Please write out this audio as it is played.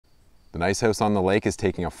Nice House on the Lake is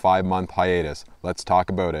taking a 5-month hiatus. Let's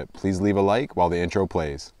talk about it. Please leave a like while the intro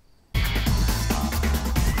plays.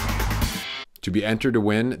 To be entered to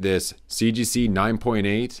win this CGC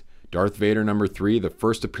 9.8 Darth Vader #3, the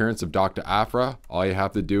first appearance of Dr. Aphra, all you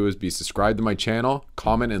have to do is be subscribed to my channel,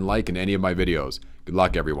 comment and like in any of my videos. Good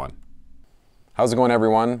luck, everyone. How's it going,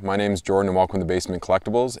 everyone? My name's Jordan and welcome to Basement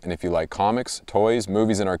Collectibles. And if you like comics, toys,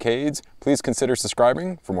 movies, and arcades, please consider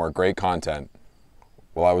subscribing for more great content.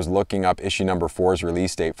 While I was looking up issue number 4's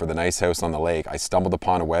release date for the Nice House on the Lake, I stumbled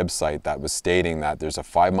upon a website that was stating that there's a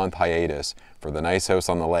 5-month hiatus for the Nice House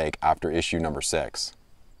on the Lake after issue number 6.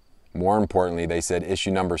 More importantly, they said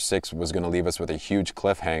issue number 6 was going to leave us with a huge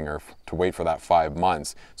cliffhanger to wait for that 5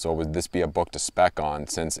 months, so would this be a book to spec on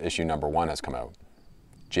since issue number 1 has come out?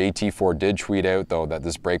 JT4 did tweet out, though, that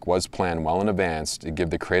this break was planned well in advance to give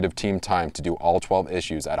the creative team time to do all 12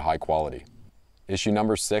 issues at a high quality. Issue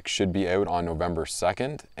number 6 should be out on November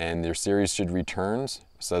 2nd, and their series should return,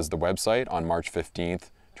 says the website, on March 15th,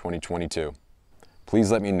 2022.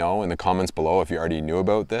 Please let me know in the comments below if you already knew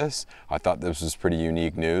about this. I thought this was pretty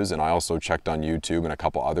unique news, and I also checked on YouTube and a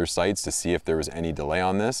couple other sites to see if there was any delay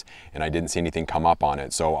on this, and I didn't see anything come up on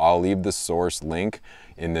it. So I'll leave the source link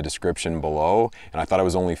in the description below, and I thought it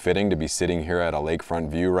was only fitting to be sitting here at a lakefront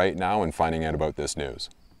view right now and finding out about this news.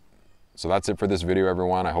 So that's it for this video,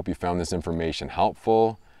 everyone. I hope you found this information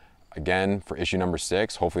helpful. Again, for issue number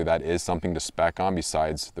 6, hopefully that is something to spec on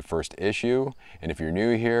besides the first issue. And if you're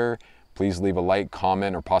new here, please leave a like,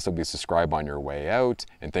 comment, or possibly subscribe on your way out.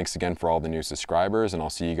 And thanks again for all the new subscribers, and I'll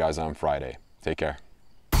see you guys on Friday. Take care.